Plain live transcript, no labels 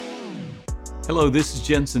Hello, this is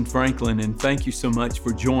Jentezen Franklin, and thank you so much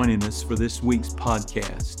for joining us for this week's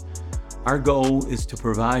podcast. Our goal is to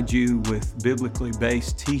provide you with biblically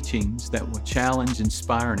based teachings that will challenge,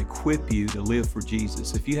 inspire, and equip you to live for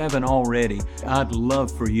Jesus. If you haven't already, I'd love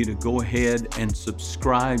for you to go ahead and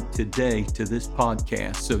subscribe today to this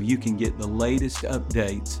podcast so you can get the latest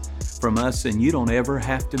updates from us and you don't ever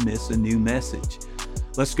have to miss a new message.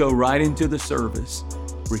 Let's go right into the service.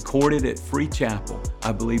 Recorded at Free Chapel.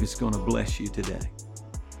 I believe it's going to bless you today.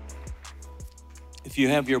 If you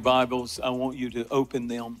have your Bibles, I want you to open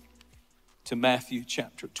them to Matthew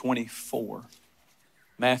chapter 24.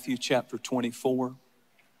 Matthew chapter 24.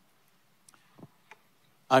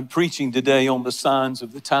 I'm preaching today on the signs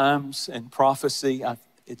of the times and prophecy.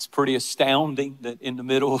 It's pretty astounding that in the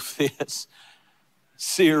middle of this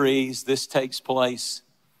series, this takes place.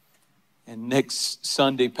 And next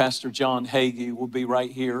Sunday, Pastor John Hagee will be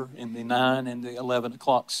right here in the 9 and the 11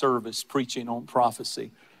 o'clock service preaching on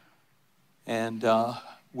prophecy. And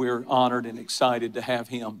we're honored and excited to have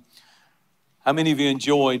him. How many of you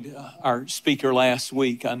enjoyed our speaker last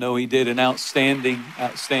week? I know he did an outstanding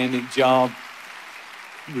job.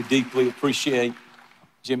 We deeply appreciate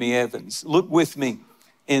Jimmy Evans. Look with me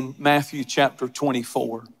in Matthew chapter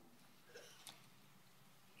 24.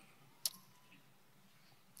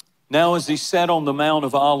 Now, as he sat on the Mount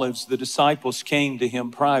of Olives, the disciples came to him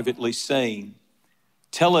privately, saying,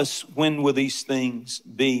 "Tell us, when will these things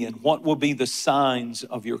be, and what will be the signs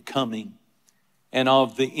of your coming and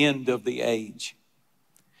of the end of the age?"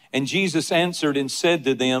 And Jesus answered and said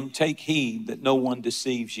to them, "Take heed that no one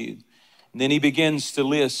deceives you." And then he begins to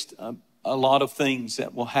list a lot of things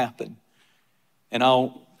that will happen. And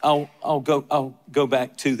I'll go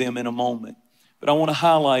back to them in a moment. But I want to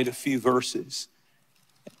highlight a few verses.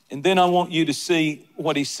 And then I want you to see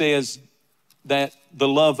what he says, that the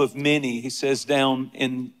love of many, he says down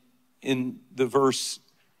in the verse,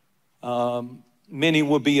 many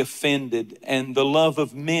will be offended, and the love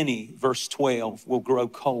of many, verse 12, will grow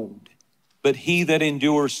cold. But he that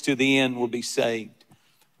endures to the end will be saved.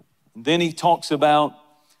 And then he talks about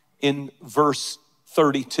in verse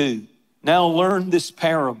 32, "Now learn this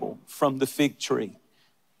parable from the fig tree."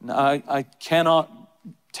 Now, I cannot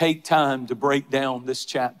take time to break down this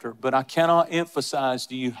chapter, but I cannot emphasize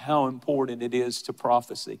to you how important it is to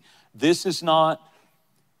prophecy. This is not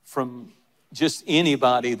from just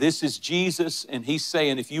anybody. This is Jesus, and he's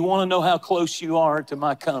saying, if you want to know how close you are to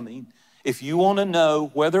my coming, if you want to know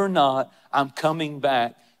whether or not I'm coming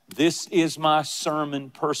back, this is my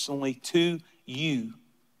sermon personally to you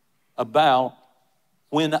about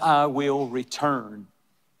when I will return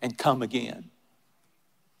and come again.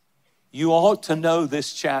 You ought to know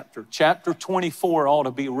this chapter. Chapter 24 ought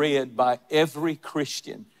to be read by every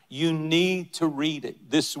Christian. You need to read it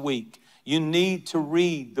this week. You need to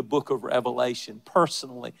read the book of Revelation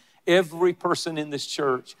personally. Every person in this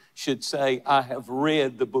church should say, "I have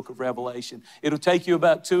read the book of Revelation." It'll take you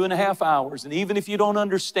about 2.5 hours. And even if you don't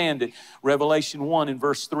understand it, Revelation 1 and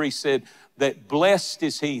verse 3 said that blessed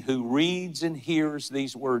is he who reads and hears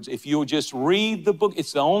these words. If you'll just read the book,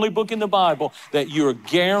 it's the only book in the Bible that you're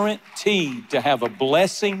guaranteed to have a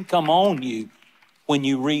blessing come on you when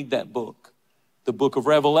you read that book. The book of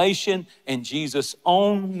Revelation and Jesus'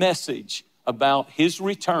 own message about his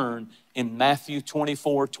return in Matthew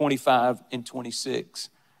 24, 25, and 26.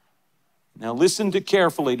 Now listen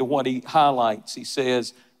carefully to what he highlights. He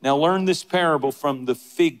says, "Now learn this parable from the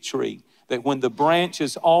fig tree, that when the branch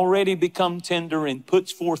has already become tender and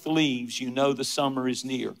puts forth leaves, you know the summer is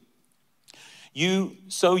near.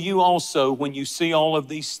 So you also, when you see all of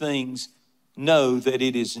these things, know that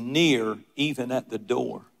it is near, even at the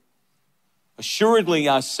door. Assuredly,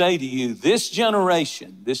 I say to you, this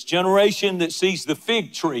generation that sees the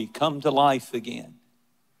fig tree come to life again."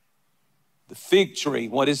 The fig tree,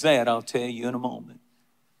 what is that? I'll tell you in a moment.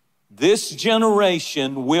 "This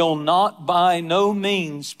generation will not by no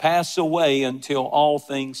means pass away until all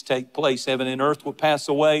things take place. Heaven and earth will pass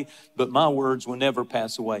away, but my words will never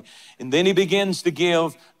pass away." And then he begins to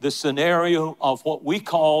give the scenario of what we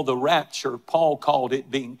call the rapture. Paul called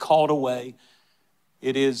it being caught away.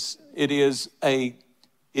 It is the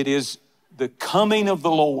coming of the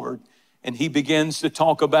Lord. And he begins to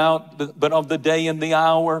talk about, but of the day and the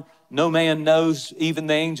hour, no man knows, even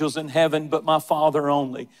the angels in heaven, but my Father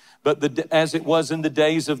only. But as it was in the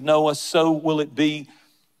days of Noah, so will it be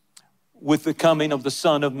with the coming of the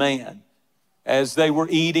Son of Man. As they were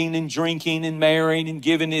eating and drinking and marrying and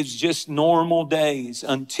giving his just normal days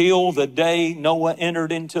until the day Noah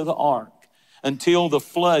entered into the ark, until the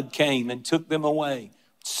flood came and took them away.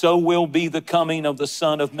 so will be the coming of the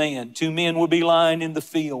Son of Man. 2 men will be lying in the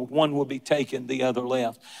field, one will be taken, the other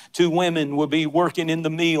left. 2 women will be working in the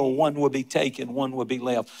mill, one will be taken, one will be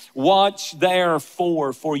left. Watch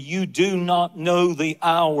therefore, for you do not know the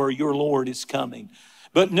hour your Lord is coming.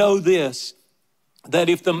 But know this, that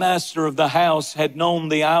if the master of the house had known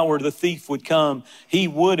the hour the thief would come, he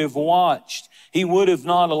would have watched. He would have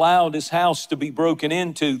not allowed his house to be broken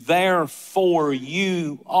into. Therefore,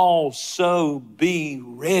 you also be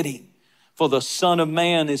ready. For the Son of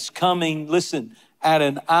Man is coming, listen, at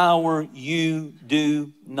an hour you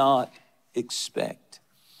do not expect.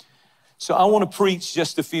 So I want to preach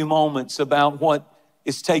just a few moments about what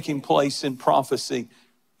is taking place in prophecy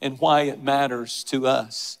and why it matters to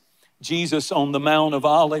us. Jesus on the Mount of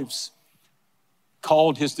Olives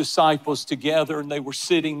called his disciples together, and they were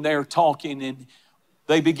sitting there talking, and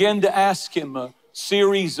they began to ask him a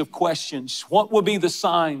series of questions. What will be the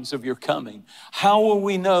signs of your coming? How will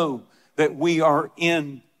we know that we are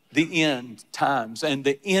in the end times and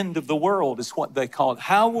the end of the world is what they call it?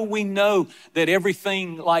 How will we know that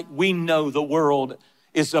everything like we know the world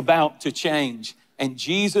is about to change? And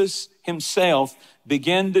Jesus himself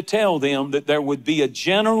began to tell them that there would be a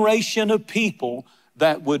generation of people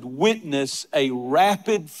that would witness a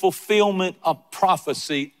rapid fulfillment of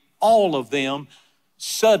prophecy. All of them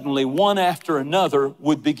suddenly, one after another,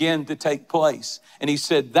 would begin to take place. And he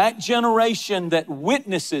said that generation that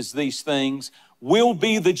witnesses these things will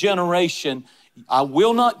be the generation. I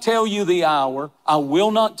will not tell you the hour. I will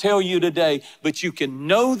not tell you today, but you can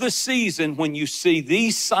know the season when you see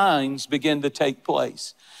these signs begin to take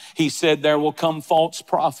place. He said there will come false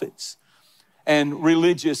prophets and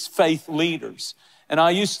religious faith leaders. And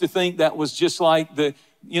I used to think that was just like the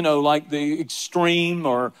extreme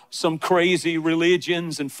or some crazy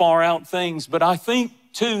religions and far out things. But I think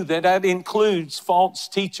too that includes false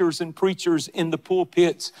teachers and preachers in the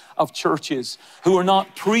pulpits of churches who are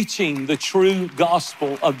not preaching the true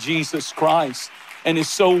gospel of Jesus Christ, and is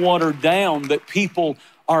so watered down that people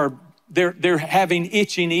are they're having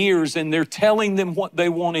itching ears and they're telling them what they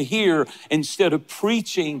want to hear instead of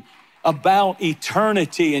preaching about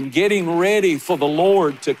eternity and getting ready for the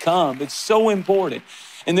Lord to come. It's so important.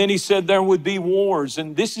 And then he said there would be wars.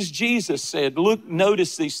 And this is Jesus said, look,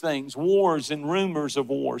 notice these things, wars and rumors of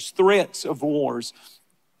wars, threats of wars.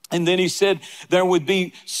 And then he said there would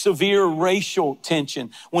be severe racial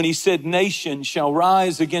tension. When he said nation shall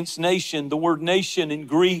rise against nation, the word nation in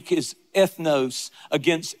Greek is ethnos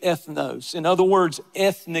against ethnos. In other words,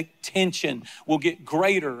 ethnic tension will get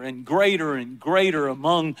greater and greater and greater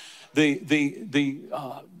among the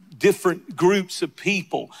different groups of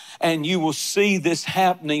people, and you will see this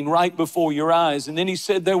happening right before your eyes. And then he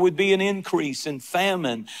said there would be an increase in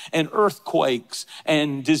famine and earthquakes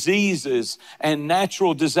and diseases and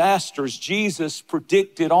natural disasters. Jesus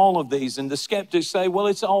predicted all of these, and the skeptics say, well,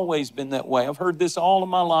 it's always been that way. I've heard this all of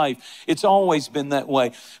my life. It's always been that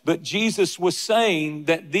way. But Jesus was saying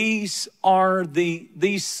that these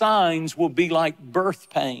signs will be like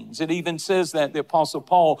birth pains. It even says that. The Apostle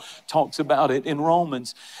Paul talks about it in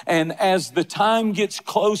Romans. And as the time gets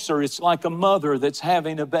closer, it's like a mother that's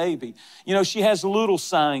having a baby. You know, she has little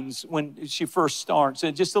signs when she first starts.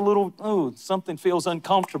 Just a little, something feels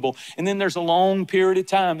uncomfortable. And then there's a long period of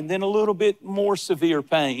time, and then a little bit more severe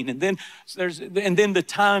pain. And then the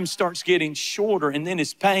time starts getting shorter, and then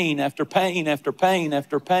it's pain after pain after pain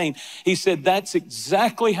after pain. He said that's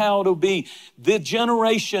exactly how it'll be. The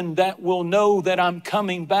generation that will know that I'm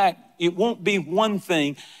coming back, it won't be one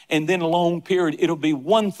thing and then a long period. It'll be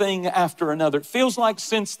one thing after another. It feels like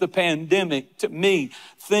since the pandemic, to me,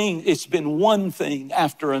 it's been one thing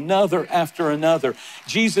after another after another.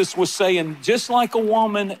 Jesus was saying, just like a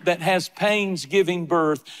woman that has pains giving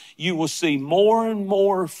birth, you will see more and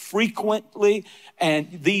more frequently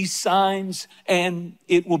and these signs, and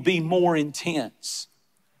it will be more intense.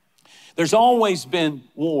 There's always been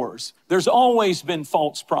wars. There's always been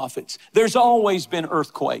false prophets. There's always been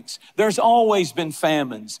earthquakes. There's always been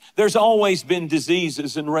famines. There's always been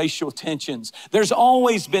diseases and racial tensions. There's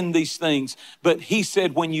always been these things. But he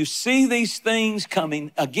said, when you see these things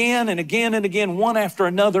coming again and again and again, one after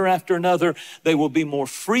another, they will be more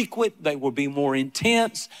frequent. They will be more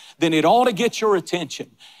intense. Then it ought to get your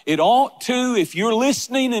attention. It ought to, if you're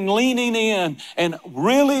listening and leaning in and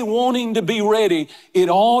really wanting to be ready, it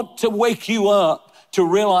ought to wake you up to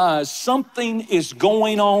realize something is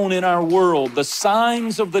going on in our world. The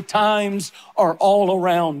signs of the times are all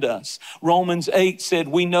around us. Romans 8 said,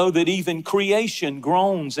 we know that even creation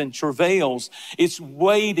groans and travails. It's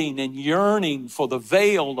waiting and yearning for the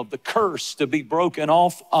veil of the curse to be broken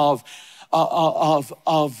off of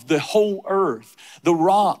of the whole earth. The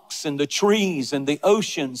rocks and the trees and the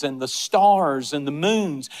oceans and the stars and the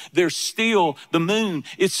moons, the moon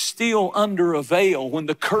is still under a veil. When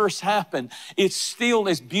the curse happened, it's still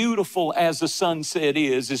as beautiful as the sunset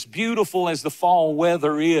is, as beautiful as the fall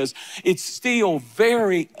weather is. It's still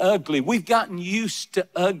very ugly. We've gotten used to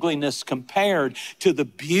ugliness compared to the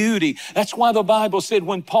beauty. That's why the Bible said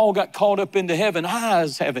when Paul got caught up into heaven,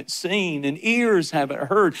 eyes haven't seen and ears haven't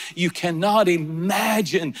heard. You cannot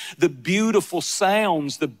imagine the beautiful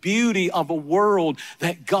sounds, the beauty of a world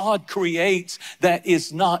that God creates that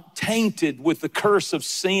is not tainted with the curse of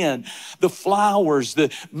sin. The flowers,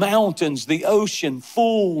 the mountains, the ocean,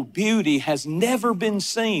 full beauty has never been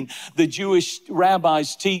seen. The Jewish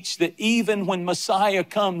rabbis teach that even when Messiah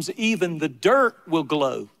comes, even the dirt will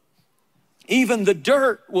glow. Even the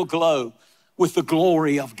dirt will glow with the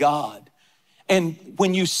glory of God. And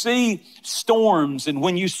when you see storms and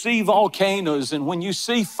when you see volcanoes and when you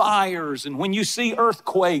see fires and when you see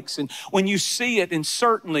earthquakes and when you see it, and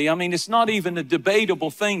certainly, I mean, it's not even a debatable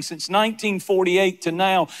thing. Since 1948 to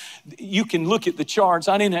now, you can look at the charts.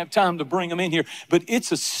 I didn't have time to bring them in here, but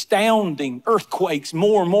it's astounding. Earthquakes,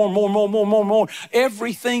 more.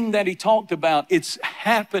 Everything that he talked about, it's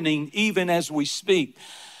happening even as we speak.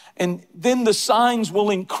 And then the signs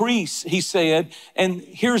will increase, he said. And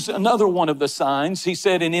here's another one of the signs. He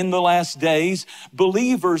said, and in the last days,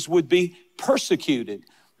 believers would be persecuted.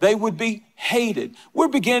 They would be hated. We're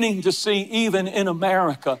beginning to see even in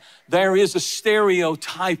America, there is a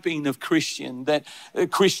stereotyping of Christianity,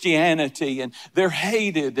 and they're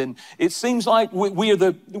hated. And it seems like we're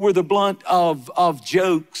the blunt of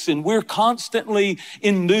jokes, and we're constantly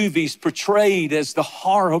in movies portrayed as the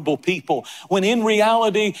horrible people. When in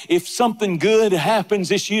reality, if something good happens,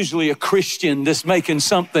 it's usually a Christian that's making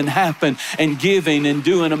something happen and giving and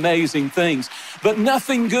doing amazing things. But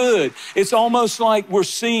nothing good. It's almost like we're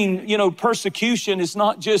seeing, persecution is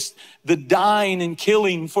not just the dying and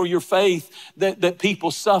killing for your faith that people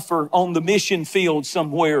suffer on the mission field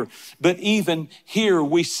somewhere. But even here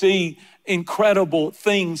we see incredible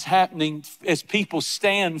things happening as people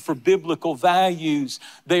stand for biblical values.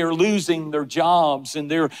 They are losing their jobs, and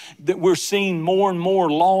we're seeing more and more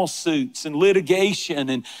lawsuits and litigation,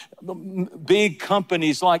 and big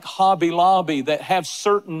companies like Hobby Lobby that have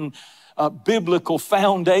certain biblical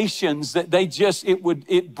foundations that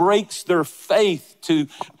it breaks their faith to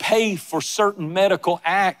pay for certain medical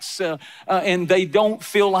acts, and they don't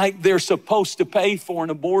feel like they're supposed to pay for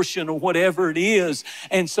an abortion or whatever it is.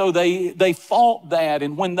 And so they fought that,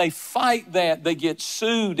 and when they fight that, they get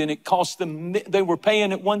sued, and it cost them, they were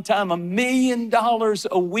paying at one time $1 million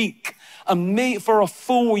a week. For a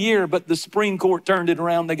full year, but the Supreme Court turned it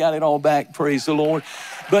around. They got it all back, praise the Lord.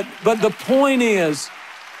 But the point is,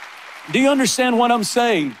 do you understand what I'm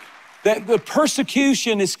saying? That the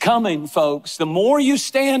persecution is coming, folks. The more you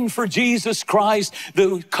stand for Jesus Christ,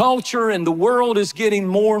 the culture and the world is getting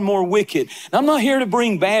more and more wicked. And I'm not here to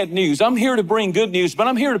bring bad news. I'm here to bring good news, but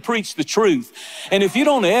I'm here to preach the truth. And if you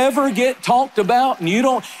don't ever get talked about, and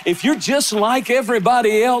if you're just like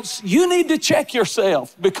everybody else, you need to check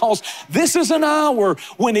yourself, because this is an hour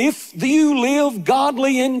when if you live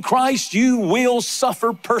godly in Christ, you will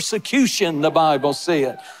suffer persecution, the Bible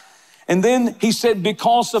said. And then he said,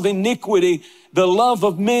 because of iniquity, the love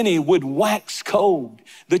of many would wax cold.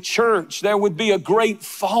 The church, there would be a great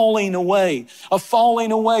falling away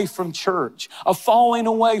from church, a falling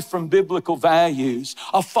away from biblical values,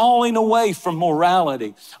 a falling away from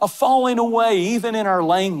morality, a falling away even in our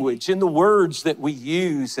language, in the words that we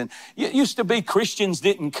use. And it used to be Christians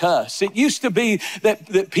didn't cuss. It used to be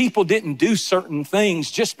that people didn't do certain things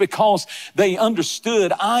just because they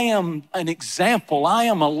understood, I am an example. I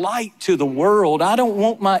am a light to the world. I don't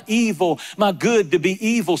want my good to be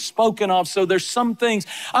evil spoken of. So there's some things.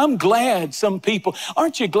 I'm glad some people,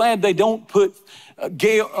 aren't you glad they don't put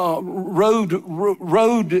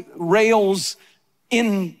road rails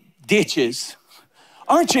in ditches?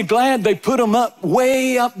 Aren't you glad they put them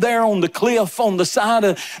way up there on the cliff on the side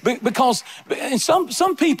of, because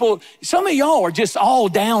some people, some of y'all are just all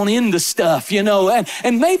down into stuff,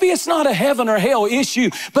 and maybe it's not a heaven or hell issue,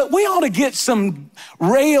 but we ought to get some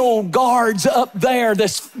rail guards up there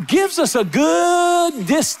that gives us a good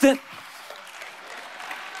distant.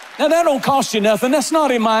 Now that don't cost you nothing. That's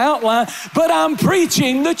not in my outline, but I'm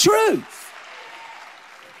preaching the truth.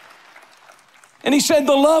 And he said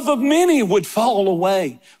the love of many would fall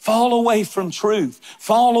away from truth,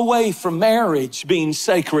 fall away from marriage being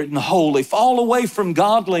sacred and holy, fall away from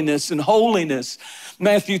godliness and holiness.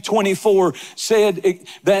 Matthew 24 said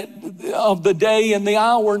that of the day and the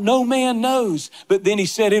hour, no man knows. But then he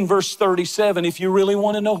said in verse 37, if you really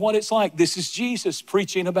want to know what it's like, this is Jesus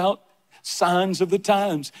preaching about signs of the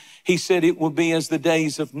times. He said, it will be as the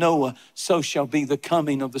days of Noah, so shall be the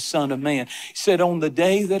coming of the Son of Man. He said, on the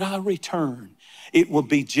day that I return, it will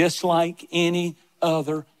be just like any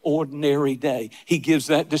other ordinary day. He gives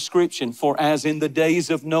that description. For as in the days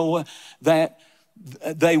of Noah, that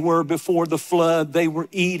they were before the flood, they were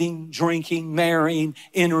eating, drinking, marrying,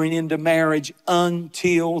 entering into marriage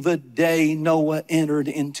until the day Noah entered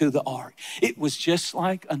into the ark. It was just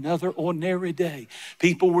like another ordinary day.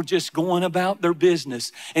 People were just going about their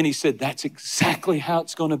business. And he said, that's exactly how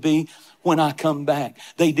it's going to be when I come back.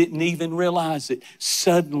 They didn't even realize it.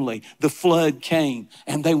 Suddenly the flood came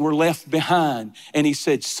and they were left behind. And he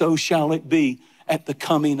said, so shall it be at the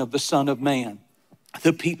coming of the Son of Man.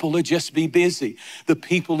 The people will just be busy. The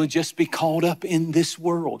people will just be caught up in this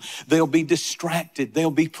world. They'll be distracted. They'll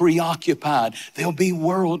be preoccupied. They'll be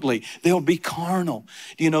worldly. They'll be carnal.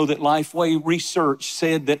 Do you know that Lifeway research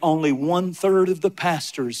said that only 1/3 of the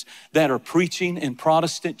pastors that are preaching in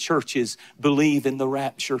Protestant churches believe in the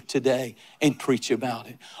rapture today and preach about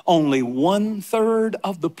it? Only 1/3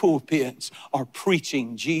 of the pulpits are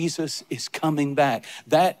preaching Jesus is coming back.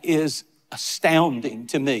 That is astounding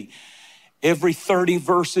to me. Every 30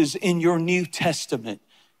 verses in your New Testament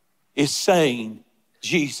is saying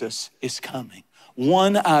Jesus is coming.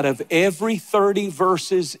 1 out of every 30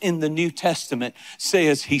 verses in the New Testament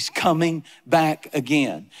says he's coming back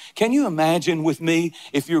again. Can you imagine with me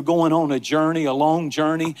if you're going on a journey, a long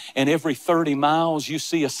journey, and every 30 miles you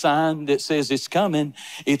see a sign that says it's coming,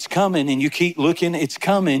 and you keep looking, it's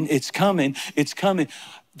coming, it's coming, it's coming.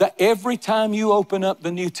 That every time you open up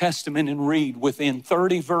the New Testament and read within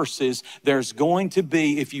 30 verses, there's going to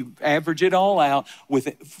be, if you average it all out,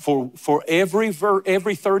 for every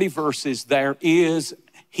 30 verses, there is,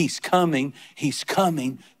 he's coming,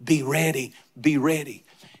 be ready, be ready.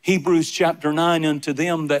 Hebrews chapter 9, unto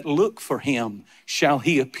them that look for him shall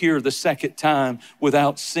he appear the second time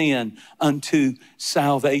without sin unto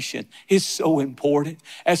salvation. It's so important.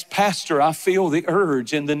 As pastor, I feel the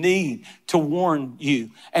urge and the need to warn you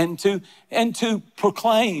and to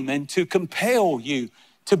proclaim and to compel you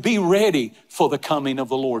to be ready for the coming of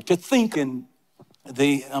the Lord, to think in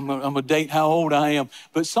I'm gonna date how old I am,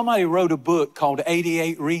 but somebody wrote a book called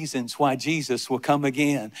 88 Reasons Why Jesus Will Come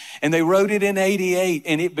Again. And they wrote it in 88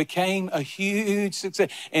 and it became a huge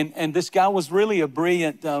success. And this guy was really a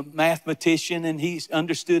brilliant mathematician and he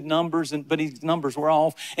understood numbers, but his numbers were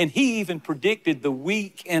off. And he even predicted the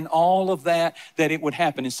week and all of that it would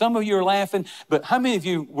happen. And some of you are laughing, but how many of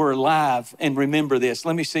you were alive and remember this?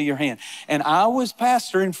 Let me see your hand. And I was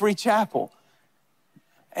pastor in Free Chapel.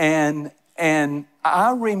 And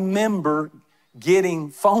I remember getting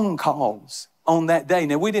phone calls on that day.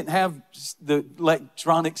 Now, we didn't have the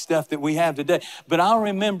electronic stuff that we have today, but I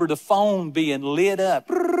remember the phone being lit up.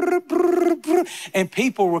 And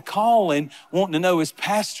people were calling, wanting to know, is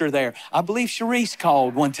pastor there? I believe Sharice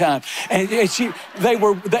called one time. And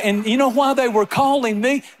you know why they were calling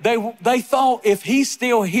me? They thought if he's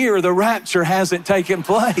still here, the rapture hasn't taken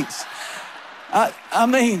place. I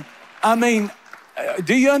mean,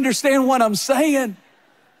 do you understand what I'm saying?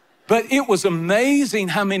 But it was amazing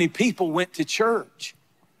how many people went to church.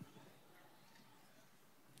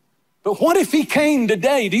 But what if he came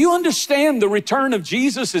today? Do you understand the return of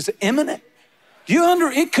Jesus is imminent?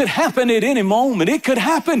 It could happen at any moment. It could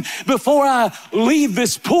happen before I leave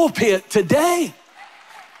this pulpit today.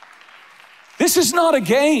 This is not a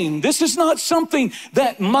game. This is not something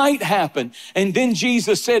that might happen. And then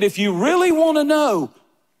Jesus said, if you really want to know,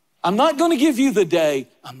 I'm not going to give you the day.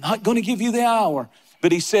 I'm not going to give you the hour.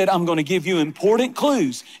 But he said, I'm going to give you important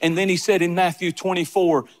clues. And then he said in Matthew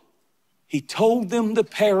 24, he told them the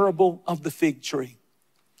parable of the fig tree.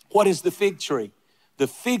 What is the fig tree? The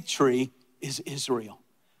fig tree is Israel.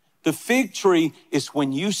 The fig tree is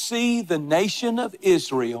when you see the nation of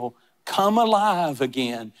Israel come alive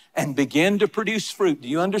again and begin to produce fruit. Do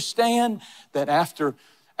you understand that after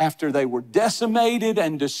they were decimated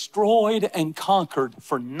and destroyed and conquered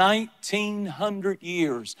for 1900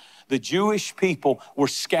 years, the Jewish people were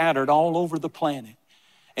scattered all over the planet.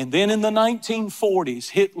 And then in the 1940s,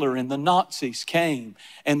 Hitler and the Nazis came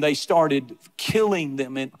and they started killing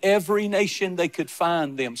them in every nation they could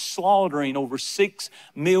find them, slaughtering over 6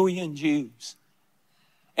 million Jews.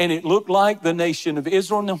 And it looked like the nation of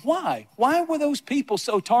Israel. Now why? Why were those people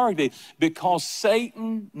so targeted? Because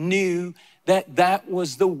Satan knew that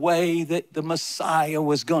was the way that the Messiah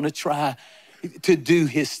was going to try to do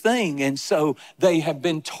his thing. And so they have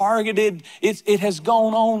been targeted. It has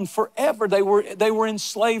gone on forever. They were in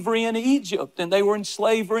slavery in Egypt, and they were in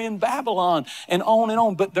slavery in Babylon, and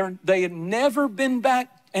on. But they had never been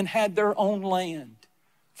back and had their own land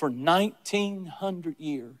for 1900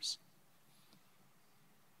 years.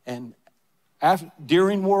 And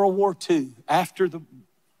during World War II, after the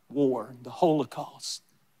war, the Holocaust,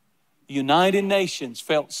 the United Nations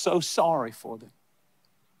felt so sorry for them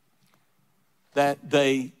that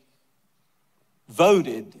they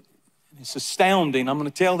voted. It's astounding. I'm going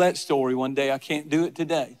to tell that story one day. I can't do it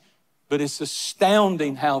today. But it's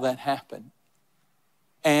astounding how that happened.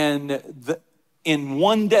 And in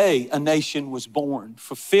one day, a nation was born,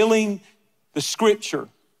 fulfilling the scripture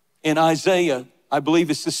in Isaiah, I believe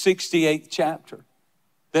it's the 68th chapter,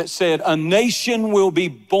 that said, a nation will be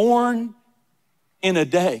born in a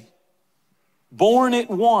day, born at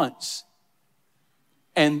once.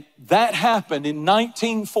 And that happened in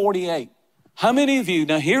 1948. How many of you,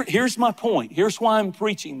 now here's my point. Here's why I'm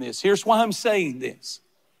preaching this. Here's why I'm saying this.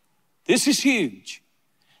 This is huge.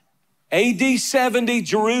 AD 70,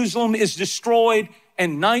 Jerusalem is destroyed,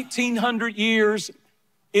 and 1900 years,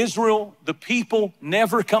 Israel, the people,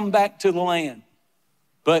 never come back to the land.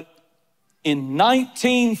 But in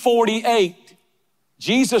 1948,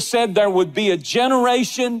 Jesus said there would be a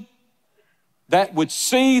generation that would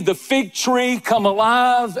see the fig tree come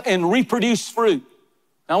alive and reproduce fruit.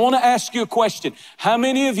 Now, I want to ask you a question. How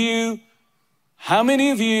many of you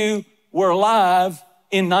were alive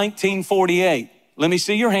in 1948? Let me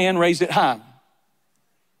see your hand, raise it high.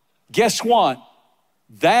 Guess what?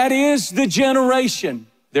 That is the generation.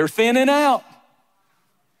 They're thinning out.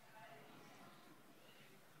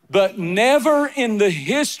 But never in the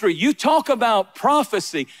history, you talk about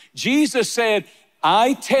prophecy. Jesus said,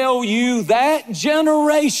 I tell you that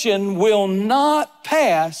generation will not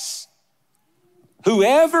pass.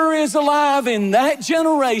 Whoever is alive in that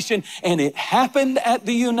generation, and it happened at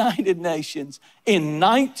the United Nations. In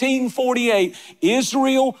 1948,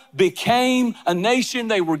 Israel became a nation.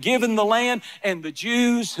 They were given the land, and the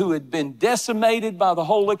Jews who had been decimated by the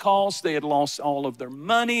Holocaust, they had lost all of their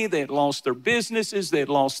money, they had lost their businesses, they had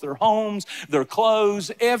lost their homes, their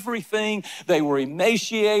clothes, everything. They were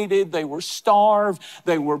emaciated, they were starved,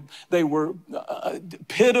 they were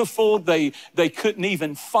pitiful, they couldn't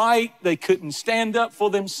even fight, they couldn't stand up for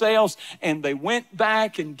themselves, and they went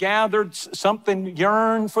back and gathered. Something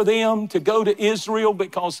yearned for them to go to Israel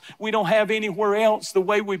because we don't have anywhere else the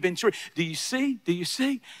way we've been treated. Do you see? Do you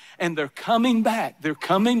see? And they're coming back. They're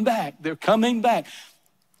coming back. They're coming back.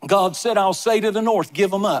 God said, I'll say to the north, give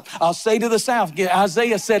them up. I'll say to the south.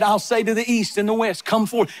 Isaiah said, I'll say to the east and the west, come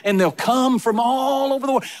forth. And they'll come from all over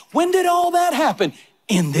the world. When did all that happen?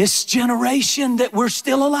 In this generation that we're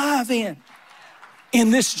still alive in. In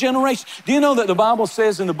this generation. Do you know that the Bible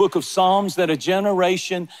says in the book of Psalms that a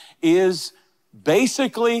generation is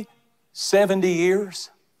basically 70 years?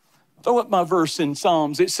 Throw up my verse in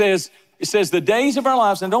Psalms. It says the days of our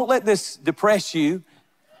lives, and don't let this depress you,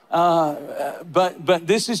 but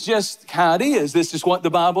this is just how it is. This is what the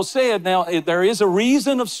Bible said. Now, there is a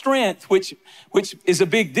reason of strength, which is a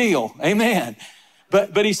big deal. Amen.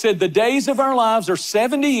 But he said, the days of our lives are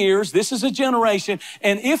 70 years. This is a generation.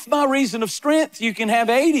 And if by reason of strength, you can have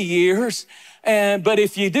 80 years. But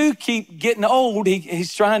if you do keep getting old,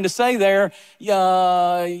 he's trying to say there,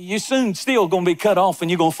 you soon still going to be cut off and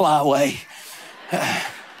you're going to fly away.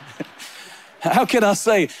 How can I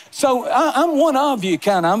say? So I'm one of you,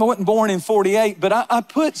 kind of. I wasn't born in 48, but I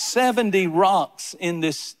put 70 rocks in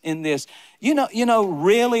this. You know,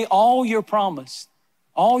 really all you're promised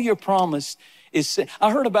is,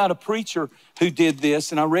 I heard about a preacher who did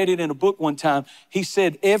this, and I read it in a book one time. He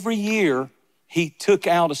said every year he took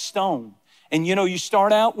out a stone. And you know, you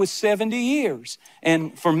start out with 70 years.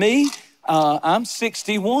 And for me, I'm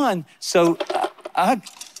 61, so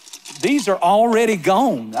these are already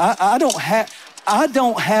gone. I don't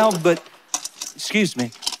have, but, excuse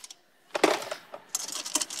me.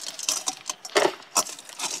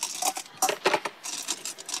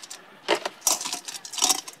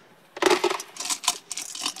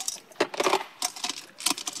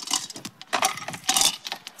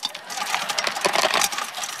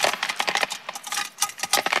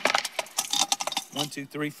 One, two,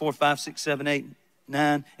 three, four, five, six, seven, eight,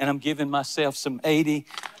 9, and I'm giving myself some 80.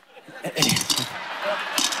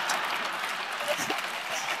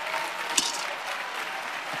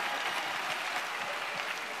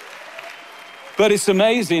 But it's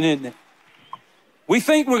amazing, isn't it? We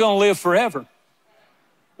think we're going to live forever.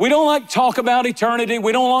 We don't like to talk about eternity.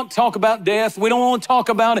 We don't want to talk about death. We don't want to talk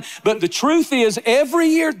about it. But the truth is, every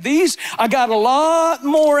year, I got a lot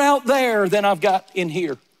more out there than I've got in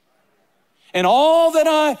here. And all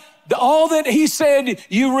that he said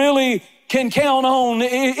you really can count on,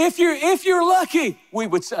 if you're lucky, we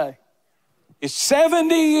would say, is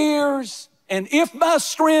 70 years, and if by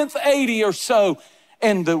strength, 80 or so.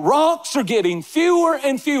 And the rocks are getting fewer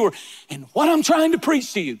and fewer. And what I'm trying to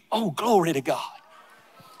preach to you, oh, glory to God,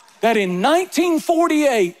 that in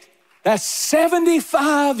 1948, that's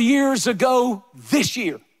 75 years ago this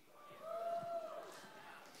year.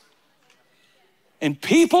 And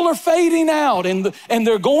people are fading out and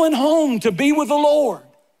they're going home to be with the Lord.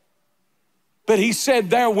 But he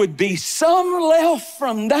said there would be some left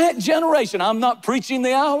from that generation. I'm not preaching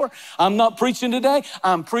the hour. I'm not preaching today.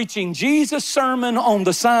 I'm preaching Jesus' sermon on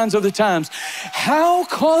the signs of the times. How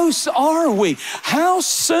close are we? How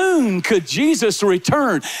soon could Jesus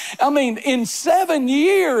return? I mean, in 7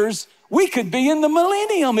 years, we could be in the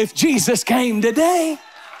millennium if Jesus came today.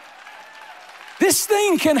 This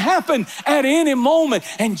thing can happen at any moment.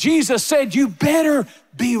 And Jesus said, you better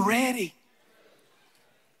be ready.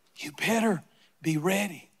 You better be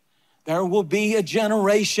ready. There will be a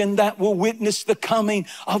generation that will witness the coming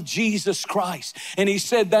of Jesus Christ. And he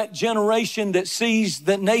said that generation that sees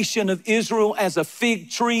the nation of Israel as a fig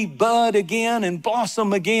tree bud again and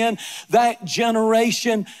blossom again, that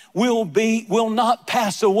generation will not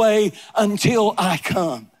pass away until I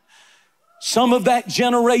come. Some of that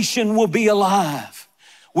generation will be alive.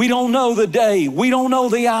 We don't know the day. We don't know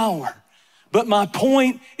the hour. But my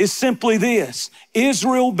point is simply this.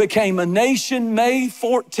 Israel became a nation May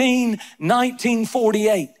 14,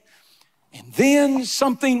 1948. And then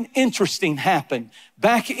something interesting happened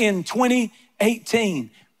back in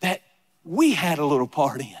 2018 that we had a little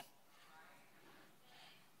part in.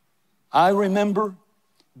 I remember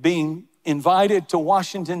being invited to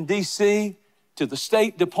Washington, D.C., to the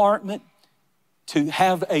State Department to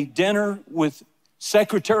have a dinner with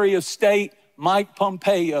Secretary of State Mike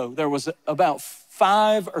Pompeo. There was about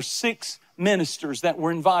 5 or 6 ministers that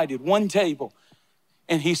were invited, one table.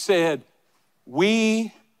 And he said,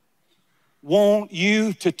 we want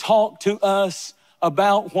you to talk to us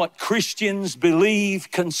about what Christians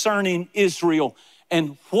believe concerning Israel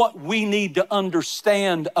and what we need to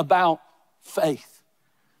understand about faith.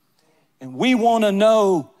 And we want to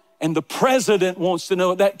know, and the president wants to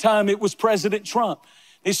know, at that time it was President Trump.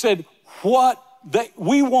 He said,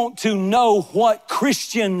 we want to know what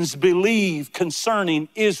Christians believe concerning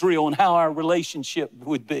Israel and how our relationship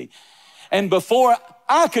would be. And before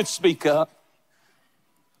I could speak up,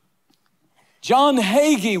 John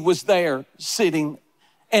Hagee was there sitting,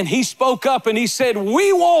 and he spoke up and he said,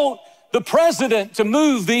 we want the president to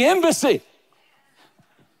move the embassy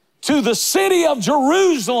to the city of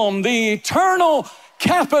Jerusalem, the eternal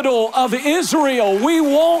capital of Israel. We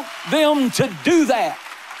want them to do that.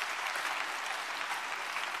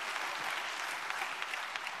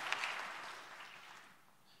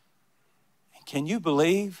 Can you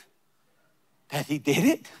believe that he did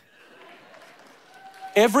it?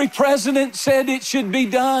 Every president said it should be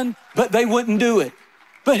done, but they wouldn't do it.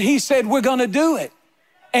 But he said, we're going to do it.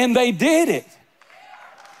 And they did it.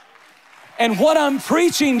 And what I'm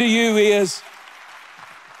preaching to you is,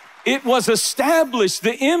 it was established,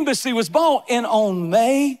 the embassy was bought, and on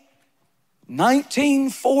May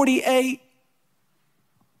 1948,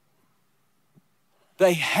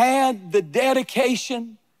 they had the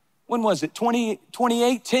dedication. When was it?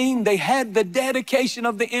 2018, they had the dedication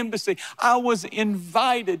of the embassy. I was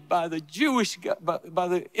invited by the by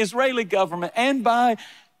the Israeli government and by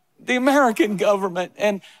the American government.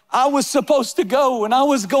 And I was supposed to go, and I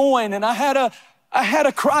was going, and I had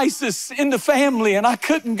a crisis in the family, and I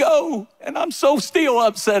couldn't go. And I'm so still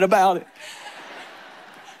upset about it.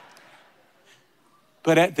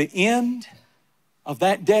 But at the end of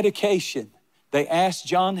that dedication, they asked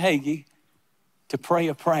John Hagee to pray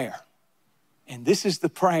a prayer. And this is the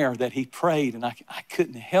prayer that he prayed, and I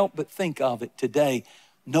couldn't help but think of it today,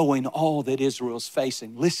 knowing all that Israel's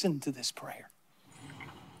facing. Listen to this prayer.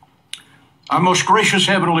 Our most gracious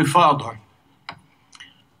Heavenly Father,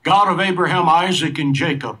 God of Abraham, Isaac, and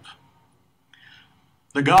Jacob,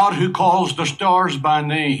 the God who calls the stars by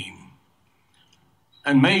name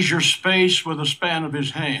and measures space with the span of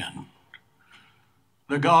his hand,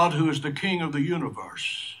 the God who is the King of the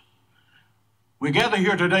universe, we gather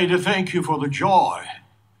here today to thank you for the joy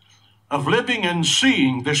of living and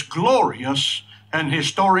seeing this glorious and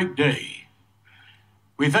historic day.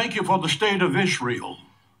 We thank you for the state of Israel,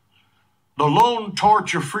 the lone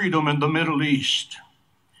torch of freedom in the Middle East,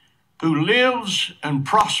 who lives and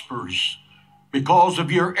prospers because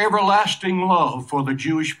of your everlasting love for the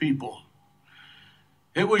Jewish people.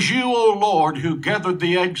 It was you, O Lord, who gathered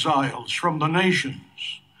the exiles from the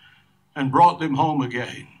nations and brought them home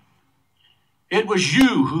again. It was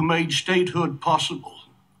you who made statehood possible.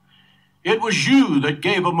 It was you that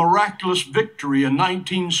gave a miraculous victory in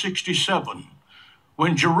 1967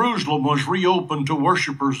 when Jerusalem was reopened to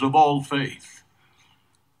worshipers of all faith.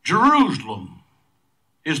 Jerusalem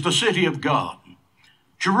is the city of God.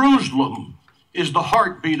 Jerusalem is the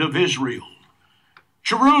heartbeat of Israel.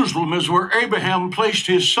 Jerusalem is where Abraham placed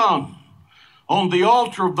his son on the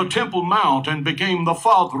altar of the Temple Mount and became the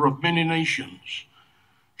father of many nations.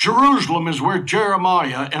 Jerusalem is where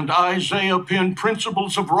Jeremiah and Isaiah penned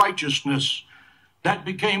principles of righteousness that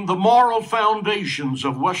became the moral foundations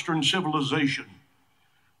of Western civilization.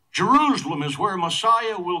 Jerusalem is where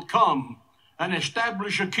Messiah will come and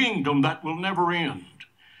establish a kingdom that will never end.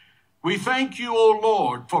 We thank you, O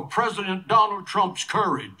Lord, for President Donald Trump's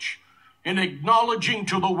courage in acknowledging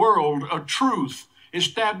to the world a truth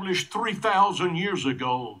established 3,000 years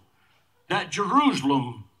ago, that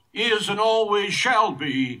Jerusalem is and always shall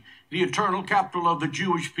be the eternal capital of the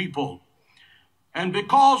Jewish people. And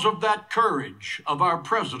because of that courage of our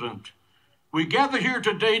president, we gather here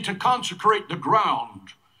today to consecrate the ground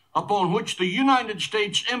upon which the United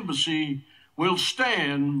States Embassy will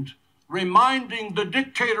stand, reminding the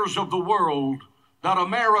dictators of the world that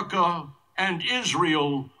America and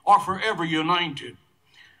Israel are forever united.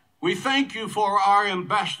 We thank you for our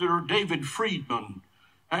ambassador, David Friedman,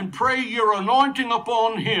 and pray your anointing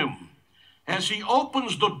upon him as he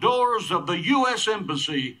opens the doors of the U.S.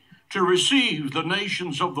 Embassy to receive the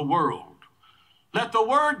nations of the world. Let the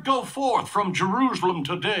word go forth from Jerusalem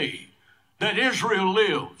today that Israel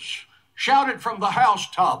lives. Shout it from the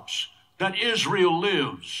housetops that Israel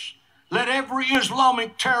lives. Let every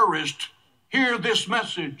Islamic terrorist hear this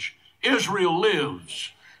message: Israel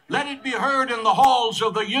lives. Let it be heard in the halls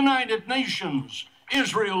of the United Nations: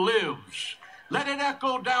 Israel lives. Let it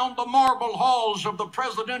echo down the marble halls of the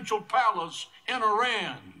presidential palace in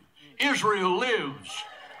Iran: Israel lives.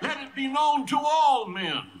 Let it be known to all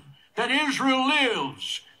men that Israel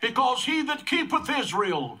lives, because he that keepeth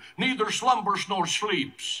Israel neither slumbers nor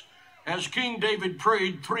sleeps. As King David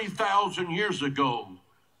prayed 3,000 years ago,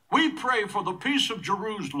 we pray for the peace of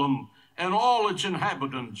Jerusalem and all its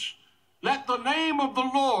inhabitants. Let the name of the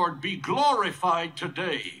Lord be glorified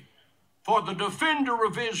today, for the defender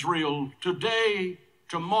of Israel today,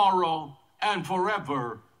 tomorrow, and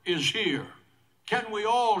forever is here. Can we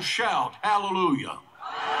all shout hallelujah?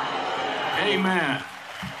 Amen.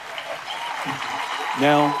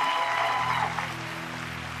 Now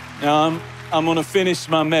I'm going to finish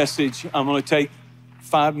my message. I'm going to take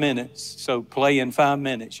 5 minutes. So play in 5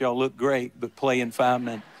 minutes. Y'all look great, but play in 5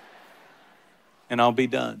 minutes. And I'll be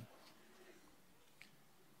done.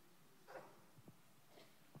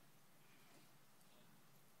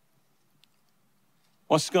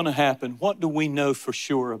 What's going to happen? What do we know for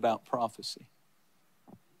sure about prophecy?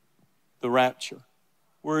 The rapture.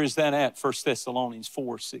 Where is that at? 1 Thessalonians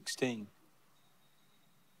 4:16.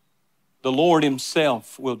 The Lord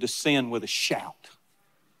himself will descend with a shout.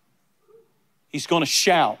 He's going to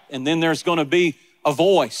shout, and then there's going to be a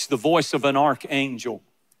voice, the voice of an archangel.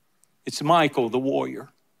 It's Michael, the warrior.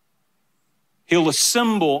 He'll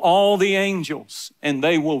assemble all the angels, and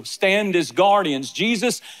they will stand as guardians.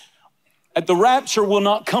 Jesus, at the rapture, will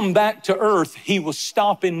not come back to earth. He will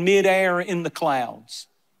stop in midair in the clouds.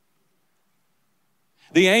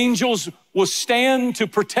 The angels will stand to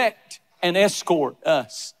protect and escort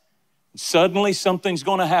us. Suddenly something's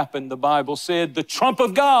going to happen. The Bible said the trump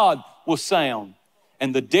of God will sound,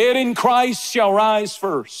 and the dead in Christ shall rise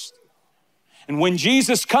first. And when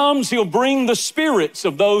Jesus comes, he'll bring the spirits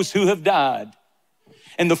of those who have died.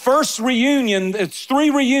 And the first reunion, it's 3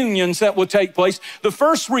 reunions that will take place. The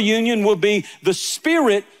first reunion will be the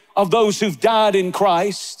spirit of those who've died in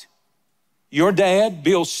Christ. Your dad,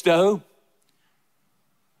 Bill Stowe.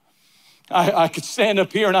 I could stand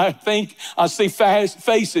up here and I see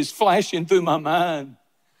faces flashing through my mind.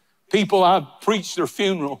 People I've preached their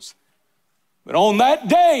funerals. But on that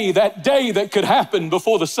day that could happen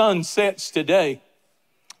before the sun sets today,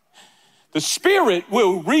 the spirit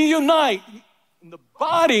will reunite. The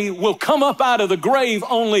body will come up out of the grave,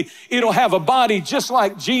 only it'll have a body just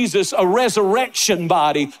like Jesus, a resurrection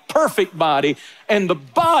body, perfect body, and the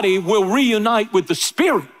body will reunite with the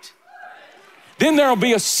spirit. Then there'll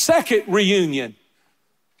be a second reunion.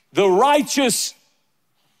 The righteous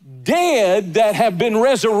dead that have been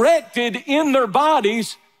resurrected in their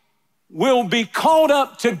bodies will be caught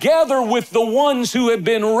up together with the ones who have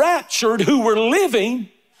been raptured, who were living.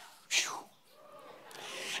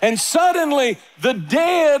 And suddenly the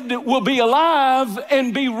dead will be alive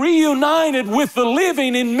and be reunited with the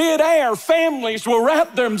living in midair. Families will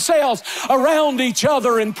wrap themselves around each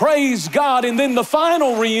other and praise God. And then the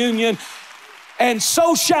final reunion, and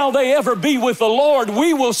so shall they ever be with the Lord.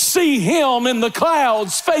 We will see Him in the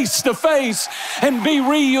clouds face to face and be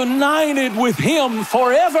reunited with Him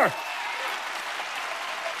forever.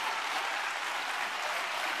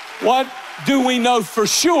 What do we know for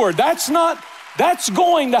sure? That's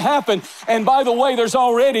going to happen. And by the way, there's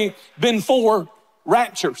already been 4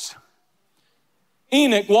 raptures.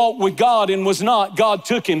 Enoch walked with God and was not. God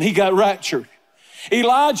took him. He got raptured.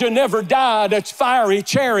 Elijah never died. A fiery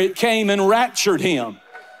chariot came and raptured him.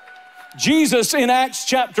 Jesus in Acts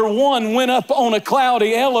chapter 1 went up on a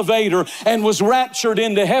cloudy elevator and was raptured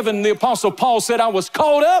into heaven. The Apostle Paul said, I was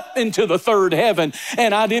caught up into the 3rd heaven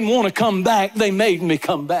and I didn't want to come back. They made me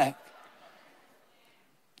come back.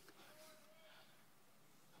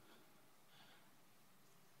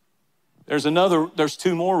 There's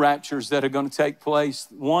 2 more raptures that are going to take place.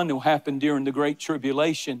 One will happen during the Great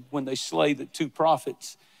Tribulation when they slay the 2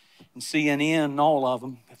 prophets. And CNN, all of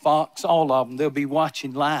them, Fox, all of them, they'll be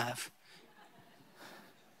watching live.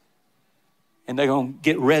 And they're going to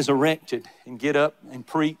get resurrected and get up and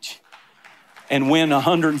preach and win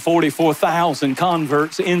 144,000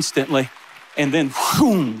 converts instantly. And then,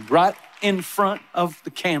 whoom, right in front of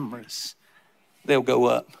the cameras, they'll go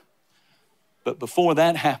up. But before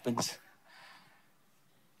that happens,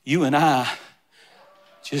 you and I,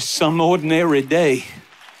 just some ordinary day.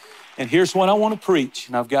 And here's what I want to preach,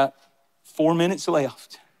 and I've got 4 minutes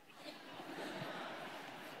left.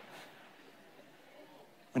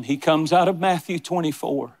 When he comes out of Matthew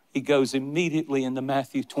 24, he goes immediately into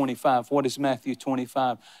Matthew 25. What is Matthew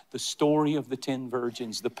 25? The story of the 10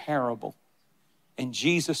 virgins, the parable. And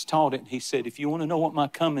Jesus taught it, and he said, if you want to know what my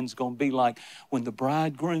coming's going to be like, when the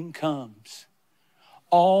bridegroom comes,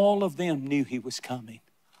 all of them knew he was coming.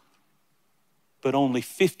 But only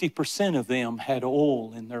 50% of them had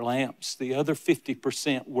oil in their lamps. The other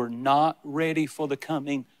 50% were not ready for the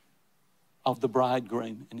coming of the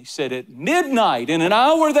bridegroom. And he said, at midnight, in an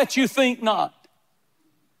hour that you think not,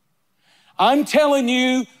 I'm telling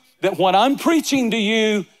you that what I'm preaching to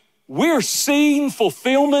you, we're seeing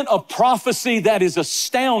fulfillment of prophecy that is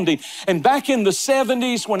astounding. And back in the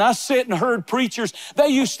 70s, when I sat and heard preachers, they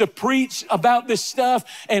used to preach about this stuff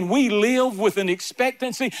and we lived with an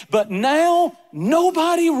expectancy. But now,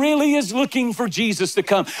 nobody really is looking for Jesus to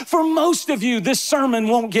come. For most of you, this sermon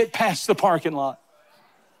won't get past the parking lot.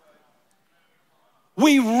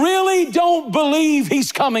 We really don't believe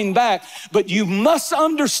he's coming back, but you must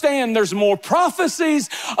understand there's more prophecies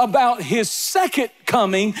about his second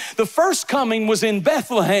coming. The first coming was in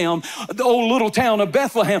Bethlehem, the old little town of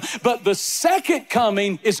Bethlehem, but the second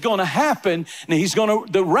coming is going to happen. And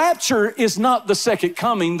the rapture is not the second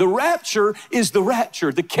coming. The rapture is the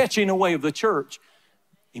rapture, the catching away of the church.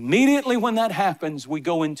 Immediately when that happens, we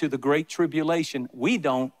go into the Great Tribulation. We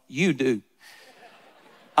don't, you do.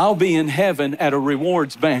 I'll be in heaven at a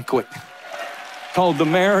rewards banquet called the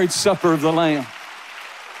marriage supper of the Lamb.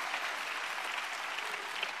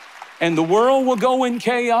 And the world will go in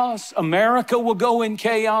chaos. America will go in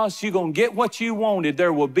chaos. You're going to get what you wanted.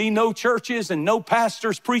 There will be no churches and no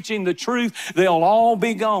pastors preaching the truth. They'll all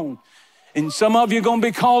be gone. And some of you are going to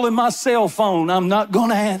be calling my cell phone. I'm not going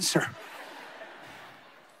to answer.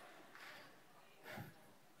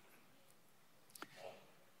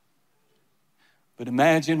 But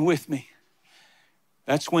imagine with me,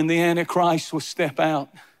 that's when the Antichrist will step out.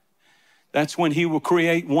 That's when he will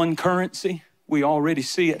create one currency. We already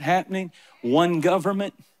see it happening. One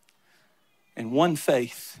government and one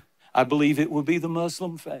faith. I believe it will be the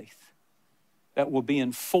Muslim faith that will be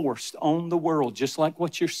enforced on the world, just like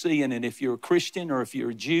what you're seeing. And if you're a Christian or if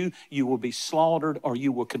you're a Jew, you will be slaughtered or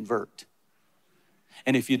you will convert.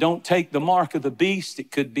 And if you don't take the mark of the beast,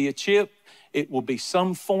 it could be a chip. It will be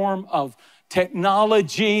some form of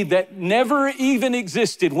technology that never even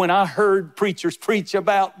existed when I heard preachers preach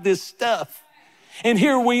about this stuff. And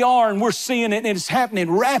here we are and we're seeing it and it's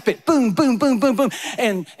happening rapid. Boom, boom, boom, boom, boom.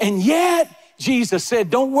 And yet Jesus said,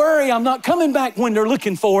 don't worry, I'm not coming back when they're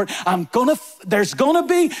looking for it. There's gonna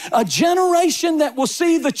be a generation that will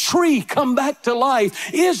see the tree come back to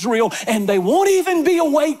life, Israel, and they won't even be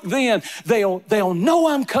awake then. They'll know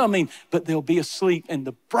I'm coming, but they'll be asleep. And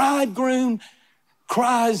the bridegroom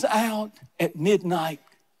cries out at midnight.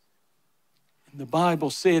 And the Bible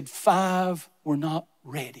said 5 were not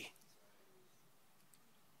ready.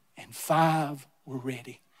 And 5 were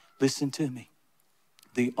ready. Listen to me.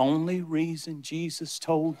 The only reason Jesus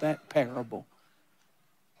told that parable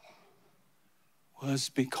was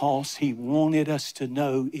because He wanted us to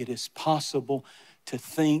know it is possible to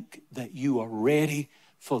think that you are ready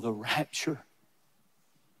for the rapture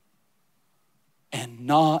and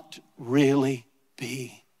not really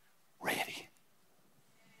be ready.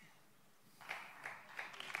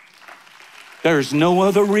 There's no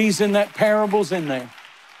other reason that parable's in there.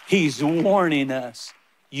 He's warning us,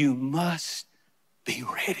 you must be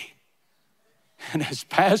ready. And as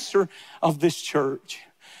pastor of this church,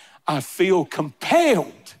 I feel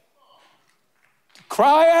compelled to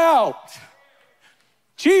cry out,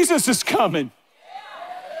 Jesus is coming.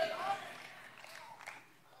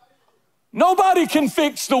 Nobody can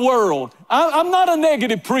fix the world. I'm not a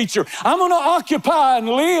negative preacher. I'm going to occupy and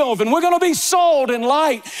live, and we're going to be salt and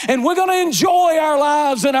light, and we're going to enjoy our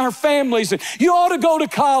lives and our families. And you ought to go to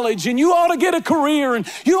college, and you ought to get a career, and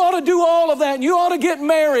you ought to do all of that, and you ought to get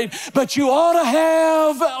married, but you ought to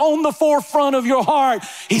have on the forefront of your heart,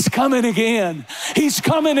 He's coming again. He's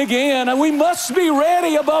coming again, and we must be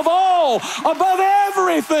ready above all, above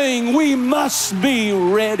everything. We must be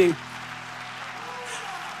ready.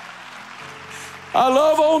 I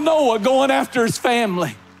love old Noah going after his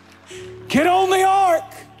family. Get on the ark.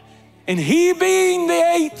 And he being the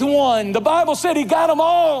eighth one, the Bible said he got them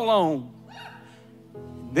all on.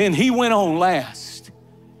 Then he went on last,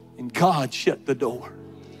 and God shut the door.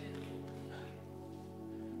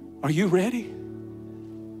 Are you ready?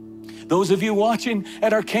 Those of you watching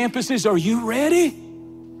at our campuses, are you ready?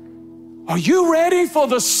 Are you ready for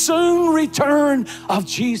the soon return of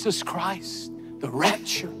Jesus Christ, the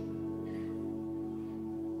rapture?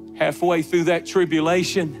 Halfway through that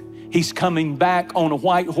tribulation, He's coming back on a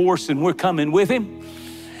white horse, and we're coming with Him.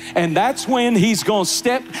 And that's when He's going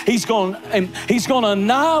to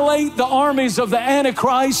annihilate the armies of the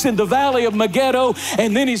Antichrist in the valley of Megiddo,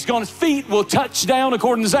 and then His feet will touch down,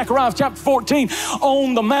 according to Zechariah chapter 14,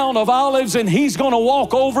 on the Mount of Olives, and He's going to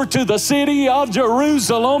walk over to the city of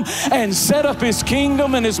Jerusalem and set up His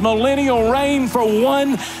kingdom and His millennial reign for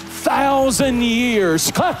 1,000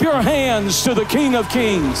 years. Clap your hands to the King of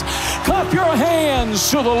Kings. Clap your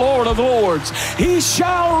hands to the Lord of Lords. He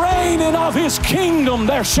shall reign, and of His kingdom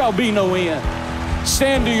there shall be no end.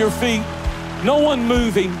 Stand to your feet. No one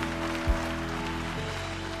moving.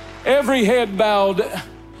 Every head bowed,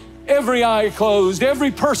 every eye closed,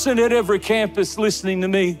 every person at every campus listening to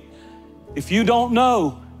me. If you don't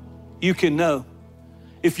know, you can know.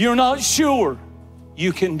 If you're not sure,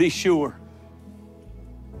 you can be sure.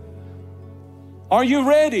 Are you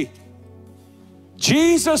ready?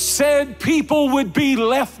 Jesus said people would be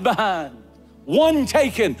left behind. One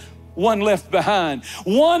taken, one left behind.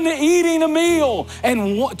 One eating a meal,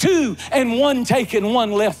 and two, and one taken,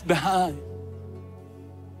 one left behind.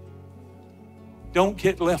 Don't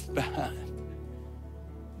get left behind.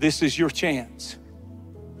 This is your chance.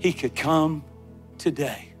 He could come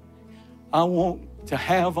today. I want to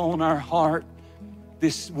have on our heart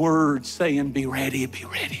this word saying, be ready, be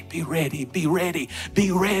ready, be ready, be ready,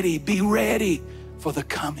 be ready, be ready for the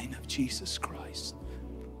coming of Jesus Christ.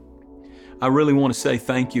 I really want to say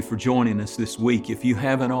thank you for joining us this week. If you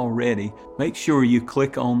haven't already, make sure you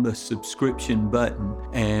click on the subscription button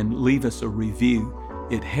and leave us a review.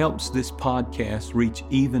 It helps this podcast reach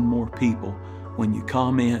even more people when you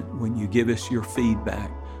comment, when you give us your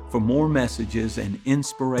feedback. For more messages and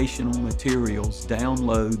inspirational materials,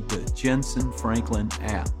 download the Jentezen Franklin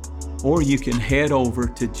app, or you can head over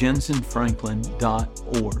to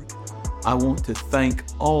jentezenfranklin.org. I want to thank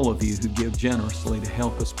all of you who give generously to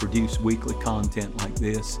help us produce weekly content like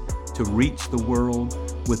this to reach the world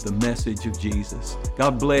with the message of Jesus.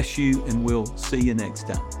 God bless you, and we'll see you next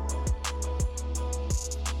time.